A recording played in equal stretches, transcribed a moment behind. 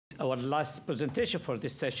Our last presentation for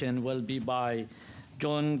this session will be by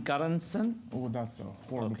Jon Gunnarsson. Oh, that's a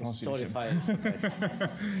horrible pronunciation. Sorry if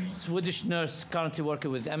I Swedish nurse currently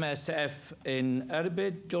working with MSF in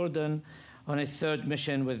Erbil, Jordan, on a third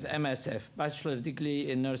mission with MSF, bachelor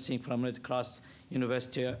degree in nursing from Red Cross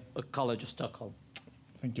University College of Stockholm.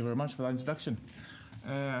 Thank you very much for that introduction.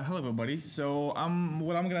 Hello, everybody. So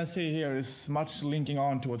what I'm going to say here is much linking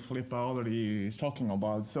on to what Filippa already is talking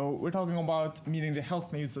about. So we're talking about meeting the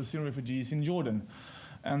health needs of Syrian refugees in Jordan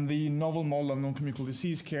and the novel model of non-communicable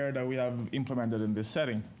disease care that we have implemented in this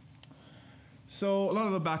setting. So a lot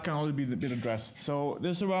of the background will be been addressed. So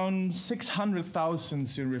there's around 600,000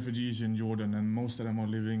 Syrian refugees in Jordan, and most of them are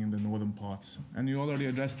living in the northern parts. And you already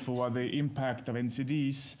addressed for the impact of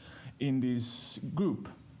NCDs in this group.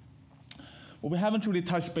 What we haven't really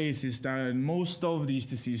touched base is that most of these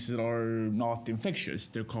diseases are not infectious.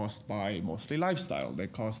 They're caused by mostly lifestyle. They're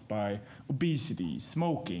caused by obesity,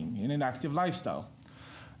 smoking, an inactive lifestyle.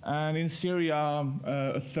 And in Syria,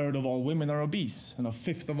 a third of all women are obese, and a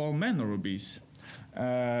fifth of all men are obese.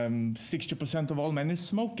 60% of all men is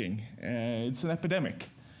smoking. It's an epidemic.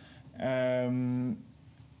 And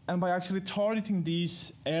by actually targeting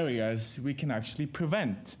these areas, we can actually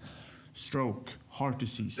prevent stroke, heart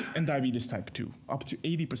disease, and diabetes type 2, up to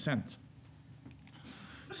 80%.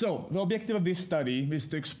 So the objective of this study is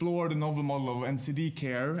to explore the novel model of NCD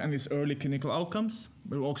care and its early clinical outcomes.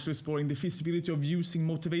 We're also exploring the feasibility of using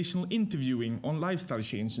motivational interviewing on lifestyle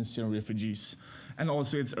change in Syrian refugees, and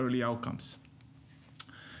also its early outcomes.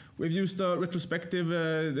 We've used a retrospective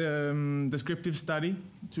descriptive study.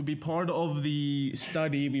 To be part of the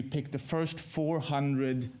study, we picked the first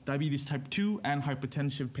 400 diabetes type 2 and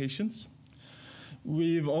hypertensive patients.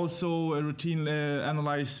 We've also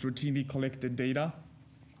analyzed routinely collected data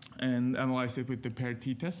and analyzed it with the paired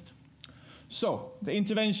t-test. So the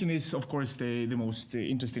intervention is, of course, the most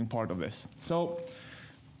interesting part of this. So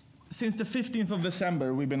since the 15th of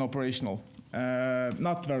December, we've been operational.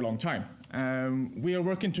 Not a very long time. We are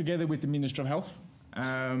working together with the Ministry of Health.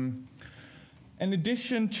 In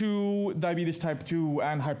addition to diabetes type 2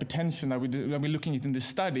 and hypertension that we're looking at in this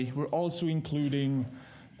study, we're also including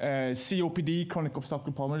COPD, chronic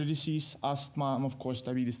obstructive pulmonary disease, asthma, and of course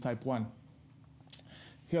diabetes type 1.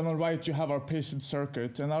 Here on the right, you have our patient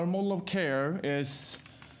circuit, and our model of care is,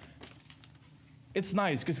 it's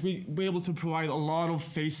nice because we're able to provide a lot of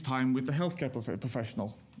face time with the healthcare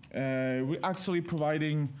professional. We're actually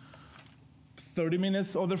providing 30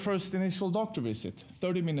 minutes of the first initial doctor visit,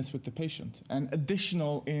 30 minutes with the patient, and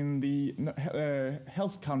additional in the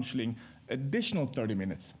health counseling, additional 30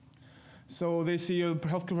 minutes. So they see a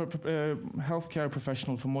healthcare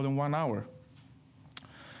professional for more than 1 hour.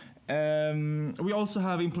 We also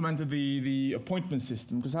have implemented the appointment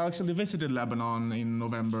system, because I actually visited Lebanon in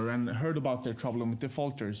November and heard about their problem with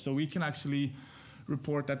defaulters. So we can actually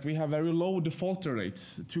report that we have very low defaulter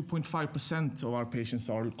rates. 2.5% of our patients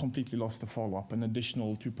are completely lost to follow-up, an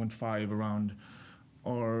additional 2.5 around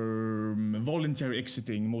are voluntary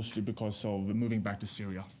exiting, mostly because of moving back to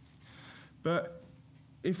Syria. But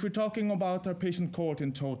if we're talking about our patient cohort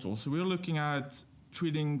in total, so we're looking at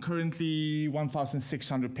treating currently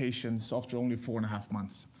 1,600 patients after only 4.5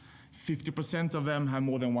 months. 50% of them have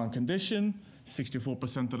more than one condition,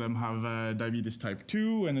 64% of them have diabetes type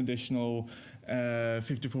 2, and additional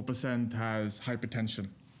 54% has hypertension.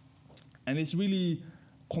 And it's really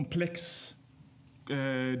complex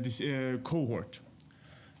cohort.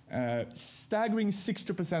 Staggering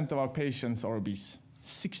 60% of our patients are obese,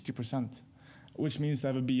 60%, which means they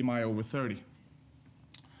have a BMI over 30.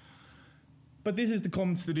 But this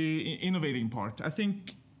comes to the innovating part. I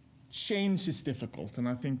think change is difficult, and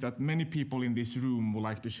I think that many people in this room would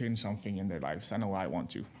like to change something in their lives. I know I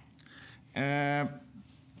want to.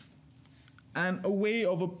 And a way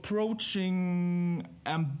of approaching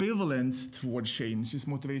ambivalence toward change is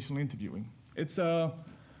motivational interviewing. It's a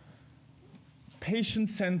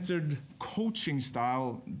patient-centered coaching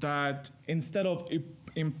style that, instead of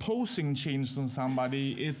imposing change on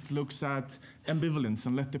somebody, it looks at ambivalence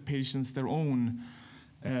and let the patients their own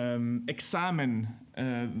examine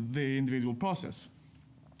the individual process.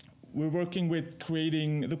 We're working with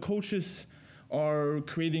the coaches are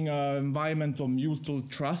creating an environment of mutual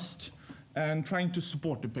trust and trying to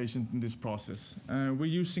support the patient in this process. We're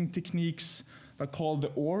using techniques that are called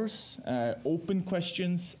the OARs, open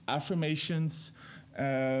questions, affirmations,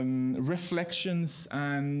 reflections,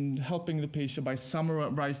 and helping the patient by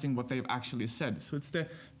summarizing what they've actually said. So it's the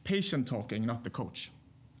patient talking, not the coach.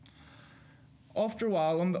 After a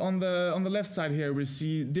while, on the left side here, we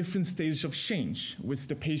see different stages of change, which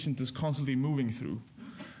the patient is constantly moving through.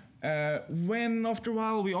 When after a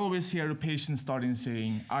while we always hear the patient starting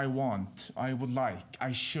saying, I want, I would like,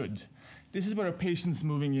 I should. This is where a patient's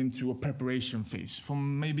moving into a preparation phase,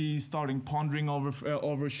 from maybe starting pondering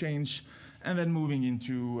over change and then moving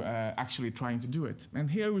into actually trying to do it. And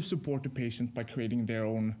here we support the patient by creating their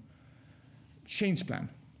own change plan,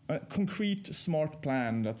 a concrete, smart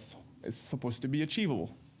plan that's supposed to be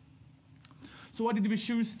achievable. So why did we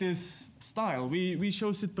choose this style? We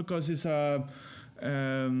chose it because it's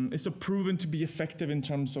proven to be effective in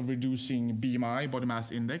terms of reducing BMI, body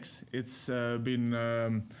mass index. It's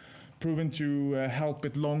been proven to help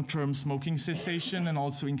with long-term smoking cessation and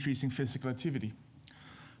also increasing physical activity.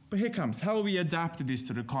 But here comes how we adapted this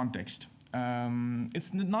to the context.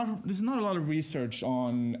 There's not a lot of research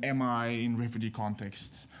on MI in refugee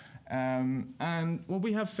contexts. And what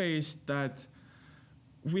we have faced that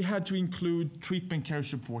we had to include treatment care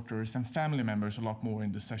supporters and family members a lot more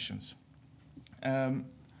in the sessions. For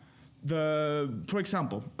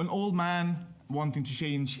example, an old man wanting to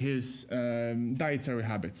change his dietary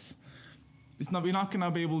habits. We're not going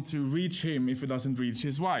to be able to reach him if he doesn't reach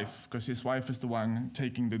his wife, because his wife is the one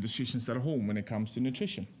taking the decisions at home when it comes to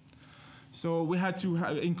nutrition. So we had to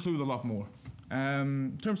include a lot more.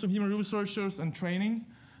 In terms of human resources and training,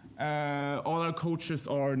 all our coaches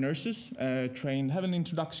are nurses, have an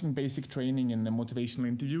introduction basic training in motivational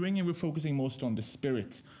interviewing, and we're focusing most on the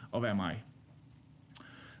spirit of MI.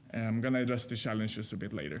 I'm going to address the challenges a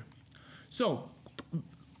bit later. So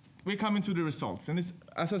we come into the results, and it's,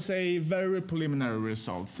 as I say, very preliminary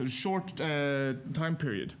results, a short time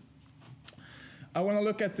period. I want to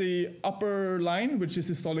look at the upper line, which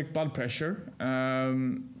is systolic blood pressure,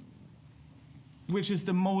 which is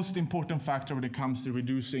the most important factor when it comes to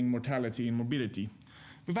reducing mortality and morbidity.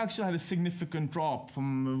 We've actually had a significant drop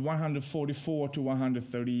from 144 to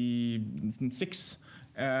 136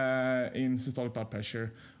 in systolic blood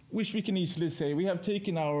pressure, which we can easily say we have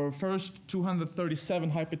taken our first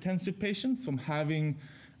 237 hypertensive patients from having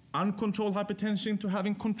uncontrolled hypertension to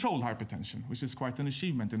having controlled hypertension, which is quite an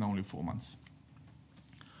achievement in only 4 months.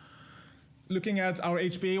 Looking at our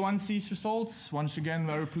HbA1c results, once again,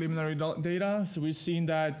 very preliminary data. So we've seen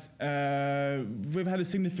that we've had a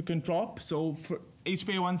significant drop. So for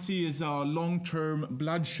HbA1c is a long-term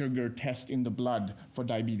blood sugar test in the blood for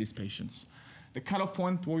diabetes patients. The cutoff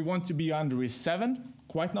point where we want to be under is 7.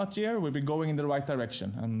 Quite not here. We'll be going in the right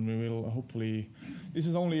direction, and we will hopefully. This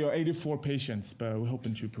is only 84 patients, but we're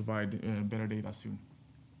hoping to provide better data soon.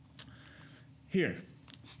 Here,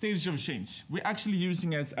 stage of change. We're actually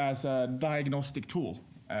using it as a diagnostic tool.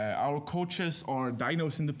 Our coaches are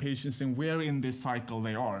diagnosing the patients and where in this cycle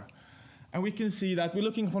they are. And we can see that we're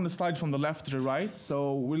looking from the slide from the left to the right.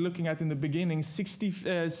 So we're looking at in the beginning,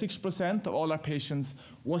 66% of all our patients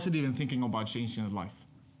wasn't even thinking about changing their life.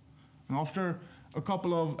 And after a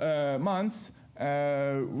couple of months,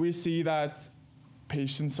 we see that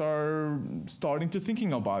patients are starting to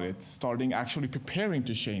thinking about it, starting actually preparing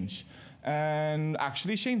to change, and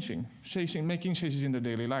actually changing, making changes in their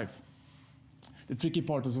daily life. The tricky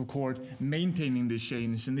part is, of course, maintaining this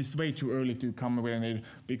change, and it's way too early to come with any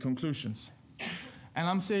big conclusions. And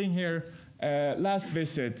I'm saying here, last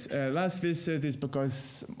visit is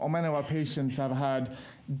because many of our patients have had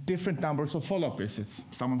different numbers of follow-up visits.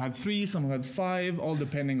 Some have had 3, some have had 5, all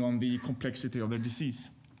depending on the complexity of their disease.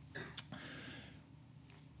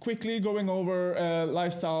 Quickly going over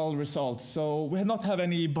lifestyle results. So we have not had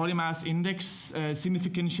any body mass index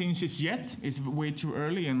significant changes yet. It's way too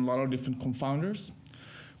early and a lot of different confounders.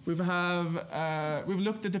 We've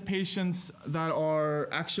looked at the patients that are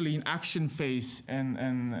actually in action phase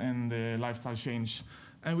and the lifestyle change.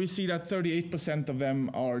 And we see that 38% of them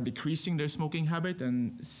are decreasing their smoking habit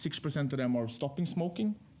and 6% of them are stopping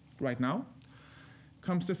smoking right now.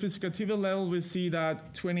 Comes to physical activity level, we see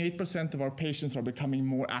that 28% of our patients are becoming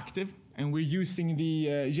more active, and we're using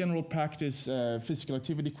the general practice physical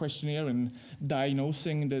activity questionnaire and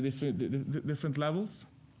diagnosing the different levels.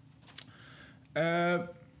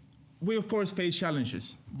 We, of course, face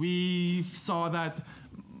challenges. We saw that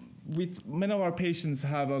many of our patients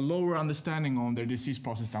have a lower understanding on their disease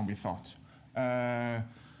process than we thought.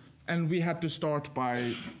 And we had to start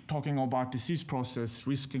by talking about disease process,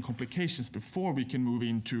 risk, and complications before we can move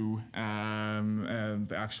into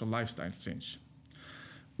the actual lifestyle change.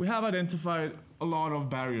 We have identified a lot of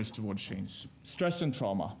barriers towards change. Stress and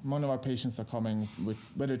trauma. One of our patients are coming with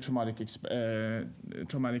very traumatic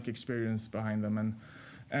experience behind them,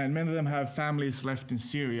 and many of them have families left in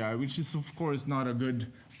Syria, which is, of course, not a good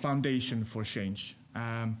foundation for change.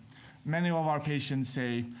 Many of our patients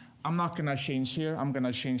say, I'm not going to change here, I'm going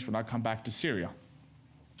to change when I come back to Syria.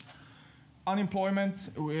 Unemployment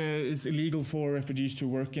is illegal for refugees to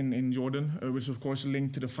work in Jordan, which of course is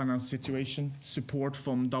linked to the financial situation. Support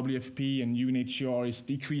from WFP and UNHCR is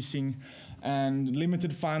decreasing, and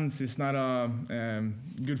limited funds is not a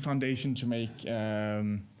good foundation to make,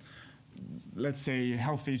 let's say,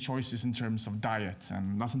 healthy choices in terms of diet,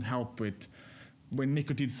 and doesn't help with when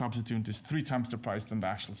nicotine substitute is 3 times the price than the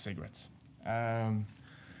actual cigarettes. I'm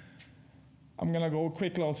going to go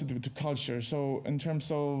quickly also to culture. So in terms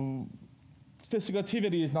of physical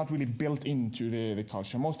activity is not really built into the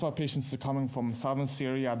culture. Most of our patients are coming from southern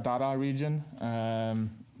Syria, Dara region.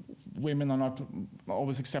 Women are not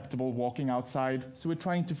always acceptable walking outside. So we're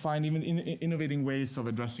trying to find even innovating ways of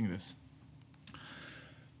addressing this.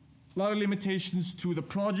 A lot of limitations to the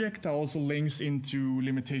project are also links into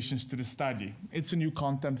limitations to the study. It's a new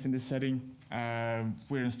content in this setting.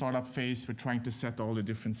 We're in startup phase. We're trying to set all the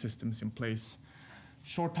different systems in place.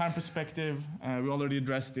 Short time perspective, we already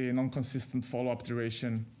addressed the non-consistent follow-up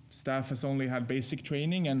duration. Staff has only had basic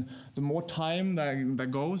training, and the more time that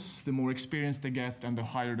goes, the more experience they get, and the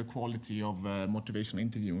higher the quality of motivational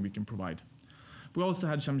interviewing we can provide. We also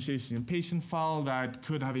had some changes in patient file that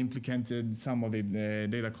could have implicated some of the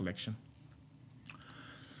data collection.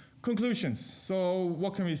 Conclusions. So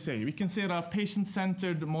what can we say? We can say that a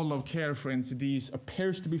patient-centered model of care for NCDs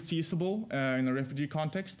appears to be feasible in a refugee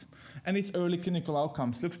context, and its early clinical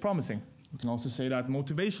outcomes looks promising. We can also say that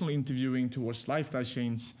motivational interviewing towards lifestyle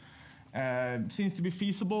change seems to be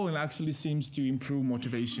feasible and actually seems to improve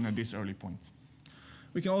motivation at this early point.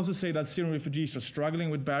 We can also say that Syrian refugees are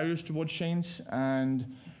struggling with barriers towards change, and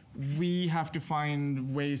we have to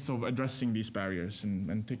find ways of addressing these barriers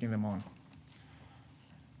and taking them on.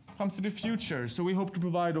 Comes to the future, so we hope to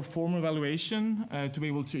provide a formal evaluation to be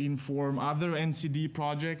able to inform other NCD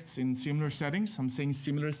projects in similar settings. I'm saying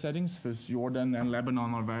similar settings because Jordan and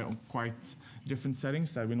Lebanon are quite different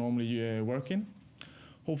settings that we normally work in.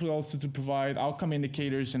 Hopefully also to provide outcome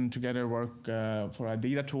indicators and together work for a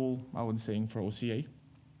data tool, I would say, for OCA.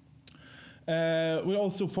 We're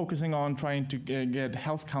also focusing on trying to get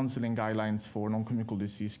health counseling guidelines for non-communicable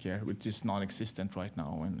disease care, which is non-existent right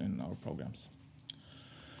now in our programs.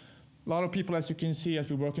 A lot of people, as you can see, as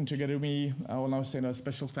we're working together with me, I will now say a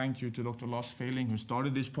special thank you to Dr. Lars Feiling, who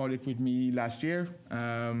started this project with me last year.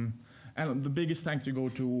 And the biggest thank you go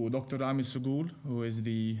to Dr. Rami Sugul, who is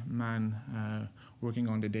the man working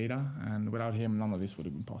on the data. And without him, none of this would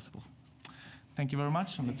have been possible. Thank you very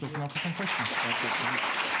much, and let's open up for some questions.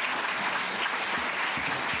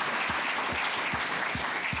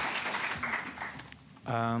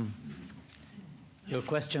 Your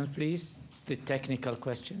questions, please. The technical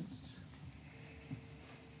questions.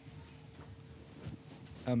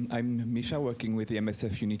 I'm Misha, working with the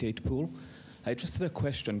MSF Unit 8 pool. I just had a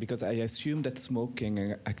question because I assume that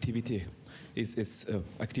smoking activity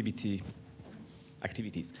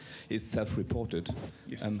activities is self-reported.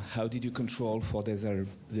 Yes. How did you control for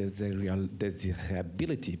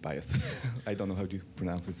desirability bias? I don't know how to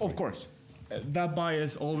pronounce this. Of course. That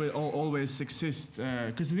bias always exists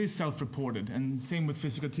because it is self-reported, and same with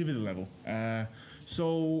physical activity level.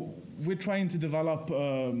 So we're trying to develop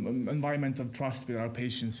an environment of trust with our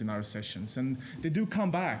patients in our sessions, and they do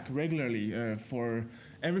come back regularly for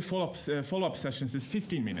every follow-up sessions is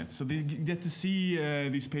 15 minutes. So they get to see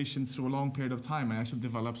these patients through a long period of time and actually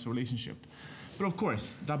develops a relationship. But of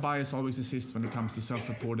course, that bias always exists when it comes to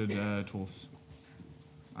self-reported tools.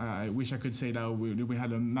 I wish I could say that we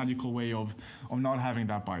had a magical way of not having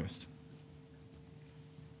that bias.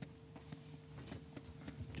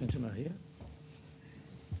 Gentleman here.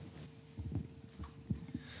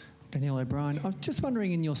 Daniel O'Brien, I'm just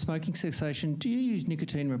wondering, in your smoking cessation, do you use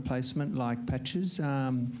nicotine replacement like patches?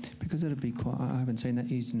 Because it'd be quite, I haven't seen that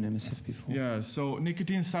used in MSF before. Yeah, so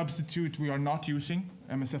nicotine substitute we are not using.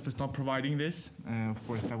 MSF is not providing this. Of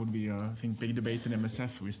course, that would be, I think, big debate in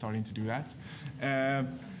MSF. We're starting to do that.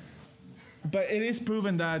 But it is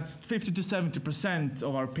proven that 50 to 70%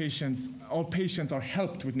 of our patients are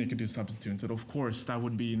helped with nicotine substitute. And of course, that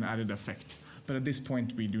would be an added effect. But at this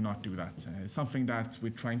point, we do not do that. It's something that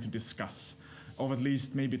we're trying to discuss, of at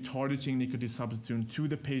least maybe targeting nicotine substitute to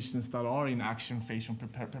the patients that are in action phase and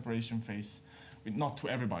preparation phase, not to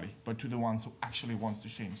everybody, but to the ones who actually wants to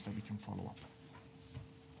change, that we can follow up.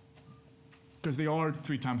 Because they are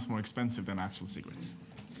 3 times more expensive than actual cigarettes.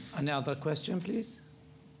 Another question, please.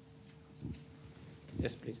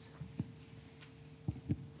 Yes, please.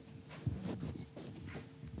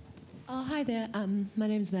 Oh, hi there. My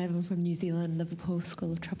name's Maeve. I'm from New Zealand, Liverpool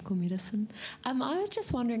School of Tropical Medicine. I was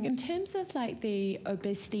just wondering, in terms of like the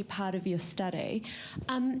obesity part of your study,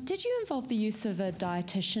 did you involve the use of a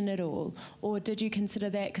dietitian at all, or did you consider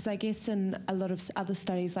that? Because I guess in a lot of other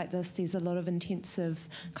studies like this, there's a lot of intensive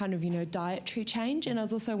kind of, dietary change. And I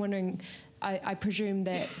was also wondering, I presume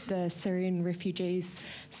that the Syrian refugees'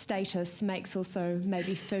 status makes also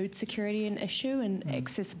maybe food security an issue and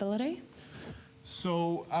accessibility?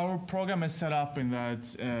 So our program is set up in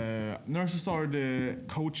that nurses are the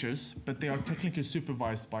coaches, but they are technically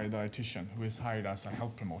supervised by a dietitian who is hired as a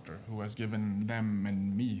health promoter, who has given them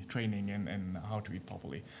and me training in how to eat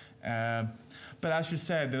properly. But as you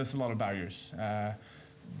said, there's a lot of barriers.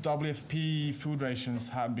 WFP food rations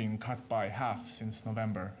have been cut by half since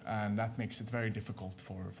November, and that makes it very difficult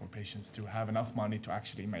for patients to have enough money to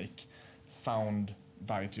actually make sound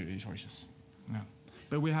dietary choices. Yeah.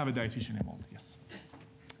 But we have a dietitian involved, yes.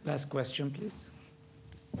 Last question, please.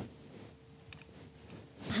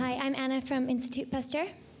 Hi, I'm Anna from Institute Pasteur.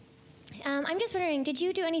 I'm just wondering, did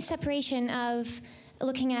you do any separation of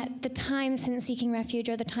looking at the time since seeking refuge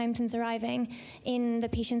or the time since arriving in the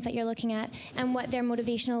patients that you're looking at and what their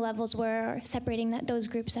motivational levels were, separating those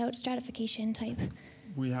groups out, stratification type?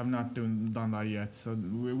 We have not done that yet. So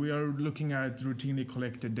we are looking at routinely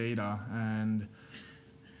collected data, and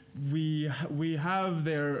we have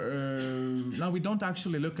their, now we don't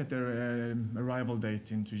actually look at their arrival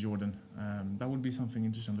date into Jordan. That would be something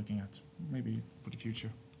interesting looking at, maybe for the future.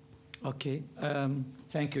 Okay.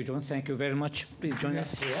 Thank you, Jon. Thank you very much. Please join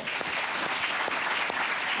us here.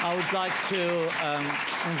 I would like to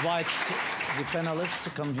invite the panelists to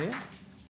come here.